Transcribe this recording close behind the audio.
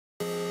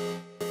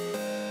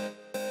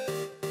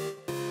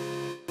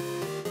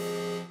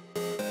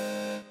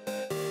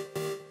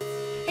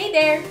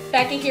Hey there,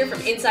 Becca here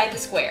from Inside the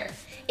Square.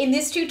 In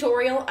this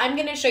tutorial, I'm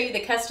going to show you the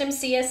custom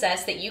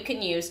CSS that you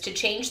can use to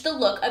change the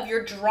look of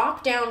your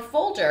drop-down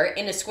folder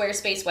in a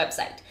Squarespace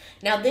website.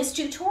 Now this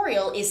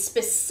tutorial is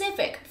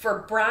specific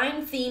for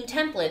Brine theme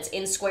templates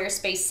in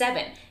Squarespace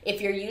 7.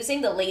 If you're using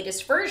the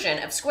latest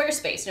version of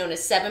Squarespace, known as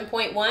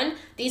 7.1,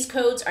 these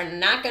codes are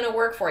not going to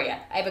work for you.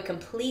 I have a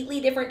completely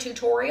different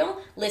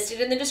tutorial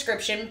listed in the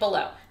description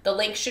below. The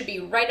link should be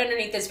right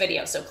underneath this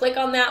video, so click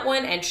on that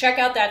one and check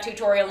out that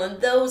tutorial and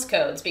those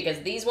codes because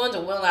these ones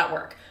will not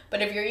work.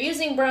 But if you're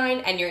using Brine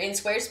and you're in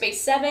Squarespace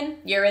 7,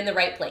 you're in the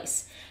right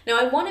place. Now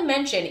I want to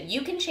mention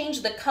you can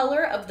change the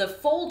color of the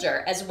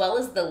folder as well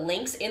as the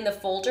links in the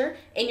folder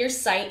in your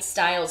site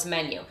styles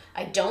menu.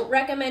 I don't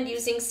recommend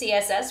using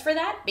CSS for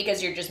that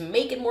because you're just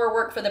making more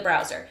work for the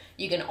browser.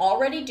 You can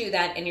already do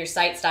that in your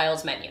site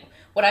styles menu.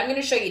 What I'm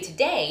going to show you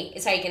today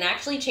is how you can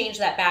actually change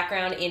that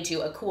background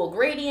into a cool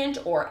gradient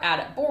or add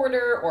a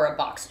border or a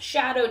box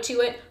shadow to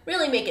it,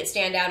 really make it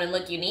stand out and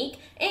look unique,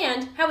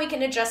 and how we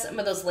can adjust some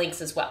of those links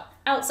as well,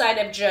 outside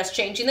of just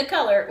changing the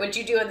color, which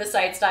you do in the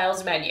Site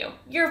Styles menu.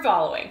 You're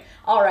following.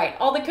 All right,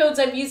 all the codes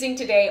I'm using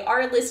today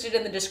are listed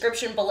in the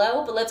description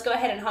below, but let's go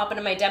ahead and hop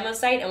into my demo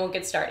site and we'll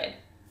get started.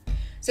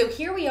 So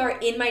here we are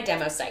in my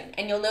demo site,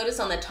 and you'll notice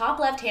on the top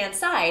left-hand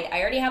side, I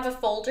already have a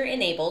folder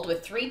enabled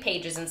with 3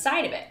 pages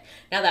inside of it.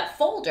 Now that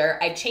folder,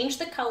 I changed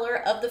the color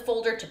of the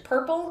folder to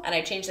purple, and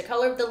I changed the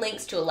color of the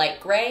links to a light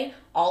gray,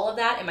 all of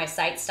that in my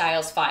site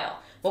styles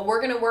file. What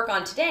we're gonna work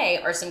on today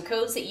are some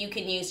codes that you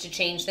can use to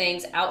change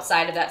things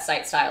outside of that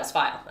site styles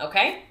file,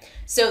 okay?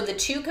 So the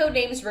 2 code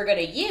names we're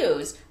gonna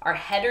use are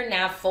header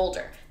nav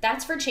folder.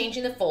 That's for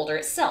changing the folder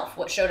itself,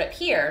 what showed up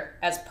here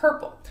as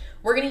purple.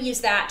 We're going to use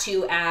that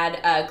to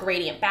add a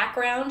gradient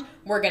background.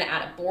 We're going to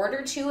add a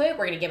border to it.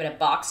 We're going to give it a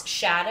box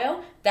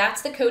shadow.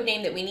 That's the code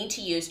name that we need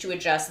to use to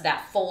adjust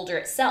that folder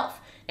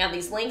itself. Now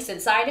these links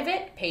inside of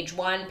it, page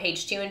 1,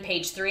 page 2, and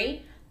page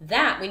 3,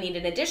 that we need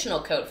an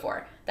additional code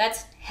for.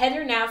 That's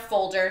header nav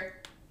folder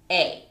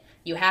A.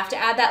 You have to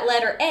add that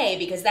letter A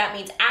because that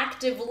means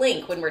active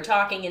link when we're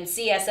talking in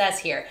CSS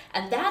here.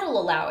 And that'll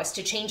allow us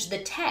to change the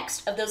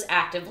text of those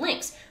active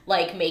links,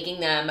 like making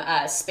them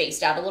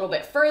spaced out a little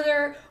bit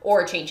further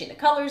or changing the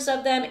colors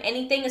of them,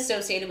 anything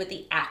associated with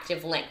the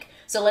active link.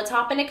 So let's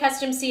hop into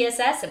custom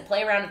CSS and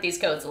play around with these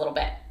codes a little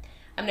bit.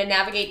 I'm going to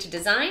navigate to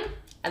design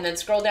and then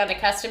scroll down to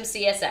custom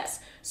CSS.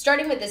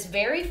 Starting with this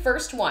very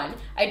first one,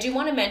 I do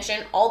want to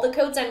mention all the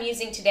codes I'm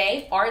using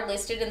today are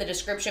listed in the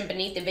description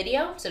beneath the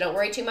video, so don't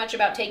worry too much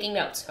about taking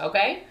notes,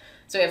 okay?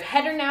 So we have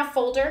header nav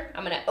folder.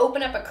 I'm going to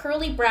open up a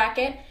curly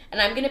bracket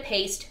and I'm going to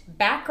paste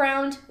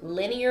background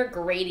linear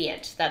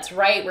gradient. That's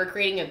right, we're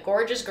creating a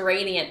gorgeous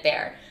gradient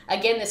there.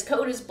 Again, this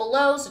code is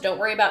below, so don't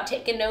worry about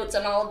taking notes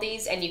on all of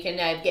these, and you can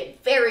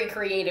get very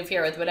creative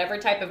here with whatever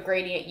type of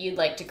gradient you'd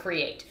like to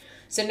create.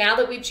 So now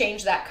that we've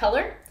changed that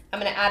color, I'm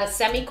going to add a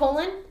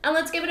semicolon and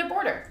let's give it a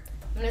border.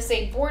 I'm going to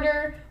say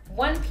border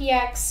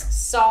 1px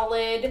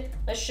solid.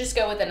 Let's just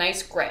go with a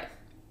nice gray.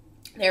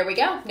 There we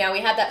go. Now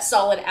we have that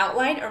solid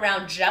outline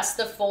around just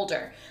the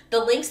folder. The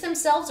links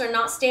themselves are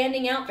not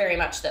standing out very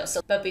much though.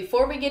 But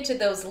before we get to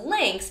those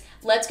links,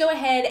 let's go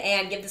ahead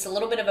and give this a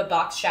little bit of a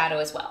box shadow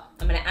as well.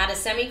 I'm going to add a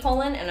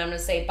semicolon and I'm going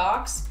to say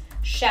box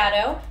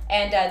shadow,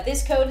 and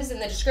this code is in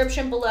the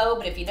description below,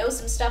 but if you know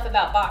some stuff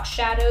about box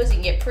shadows, you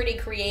can get pretty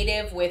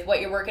creative with what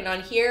you're working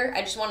on here.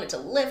 I just wanted to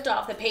lift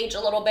off the page a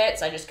little bit,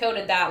 so I just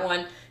coded that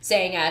one,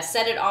 saying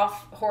set it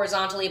off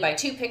horizontally by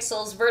 2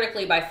 pixels,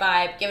 vertically by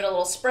 5, give it a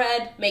little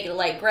spread, make it a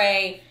light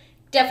gray.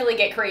 Definitely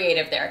get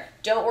creative there.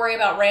 Don't worry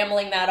about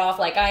rambling that off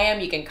like I am.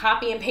 You can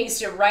copy and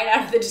paste it right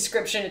out of the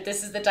description if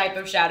this is the type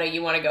of shadow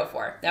you want to go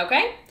for,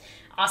 okay?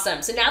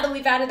 Awesome. So now that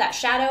we've added that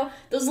shadow,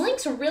 those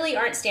links really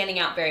aren't standing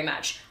out very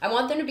much. I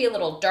want them to be a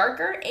little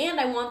darker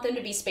and I want them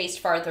to be spaced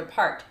farther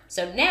apart.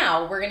 So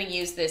now we're going to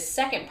use this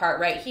second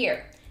part right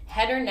here,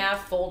 header nav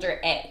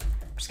folder A.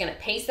 I'm just going to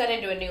paste that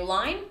into a new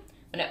line.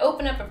 I'm going to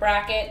open up a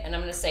bracket and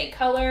I'm going to say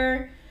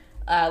color.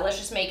 Let's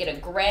just make it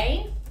a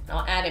gray.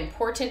 I'll add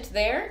important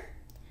there.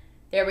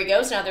 There we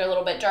go. So now they're a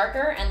little bit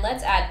darker, and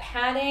let's add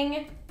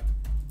padding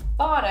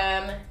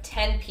bottom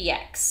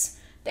 10px.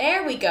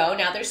 There we go.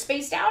 Now they're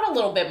spaced out a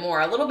little bit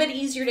more, a little bit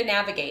easier to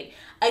navigate.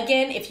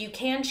 Again, if you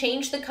can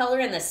change the color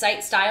in the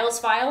site styles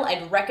file,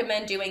 I'd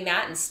recommend doing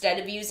that instead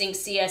of using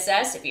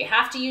CSS. If you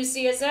have to use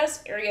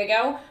CSS, here you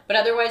go. But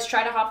otherwise,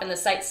 try to hop in the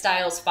site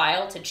styles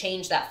file to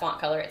change that font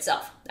color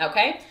itself,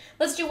 okay?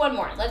 Let's do one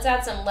more. Let's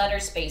add some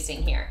letter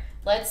spacing here.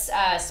 Let's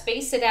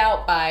space it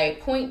out by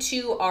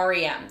 0.2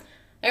 rem.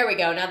 There we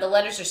go. Now the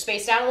letters are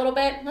spaced out a little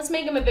bit. Let's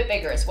make them a bit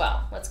bigger as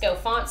well. Let's go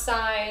font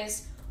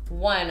size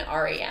 1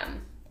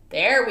 rem.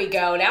 There we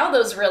go. Now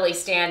those really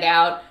stand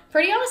out.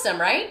 Pretty awesome,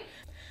 right?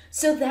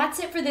 So that's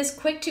it for this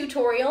quick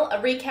tutorial. A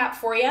recap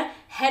for you.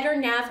 Header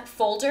nav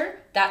folder.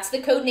 That's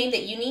the code name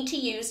that you need to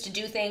use to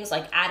do things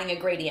like adding a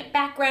gradient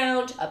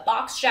background, a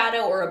box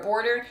shadow, or a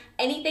border,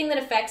 anything that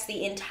affects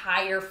the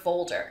entire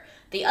folder.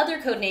 The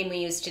other code name we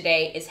use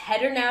today is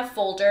header nav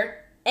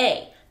folder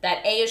A.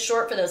 That A is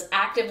short for those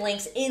active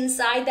links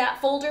inside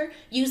that folder.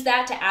 Use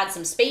that to add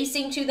some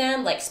spacing to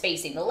them, like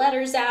spacing the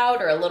letters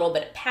out or a little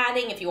bit of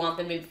padding if you want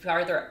them to be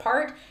farther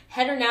apart.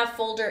 Header nav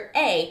folder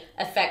A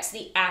affects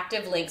the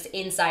active links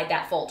inside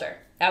that folder.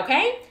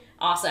 Okay?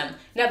 Awesome.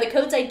 Now the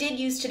codes I did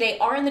use today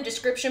are in the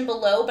description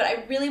below, but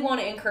I really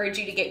want to encourage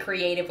you to get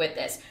creative with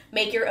this.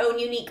 Make your own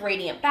unique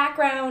gradient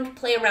background,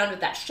 play around with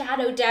that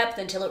shadow depth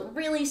until it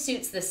really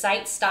suits the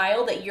site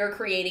style that you're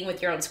creating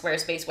with your own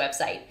Squarespace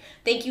website.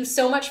 Thank you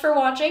so much for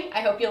watching.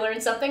 I hope you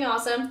learned something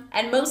awesome.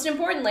 And most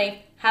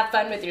importantly, have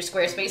fun with your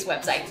Squarespace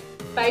website.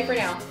 Bye for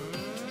now.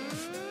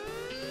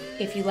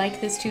 If you like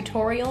this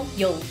tutorial,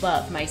 you'll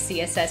love my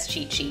CSS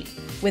cheat sheet.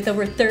 With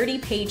over 30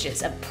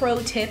 pages of pro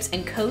tips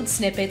and code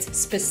snippets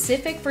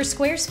specific for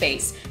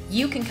Squarespace,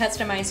 you can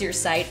customize your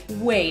site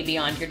way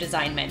beyond your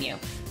design menu.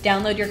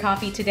 Download your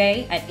copy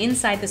today at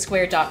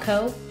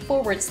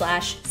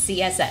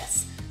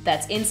insidethesquare.co/CSS.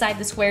 That's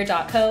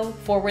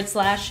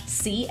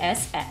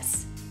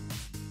insidethesquare.co/CSS.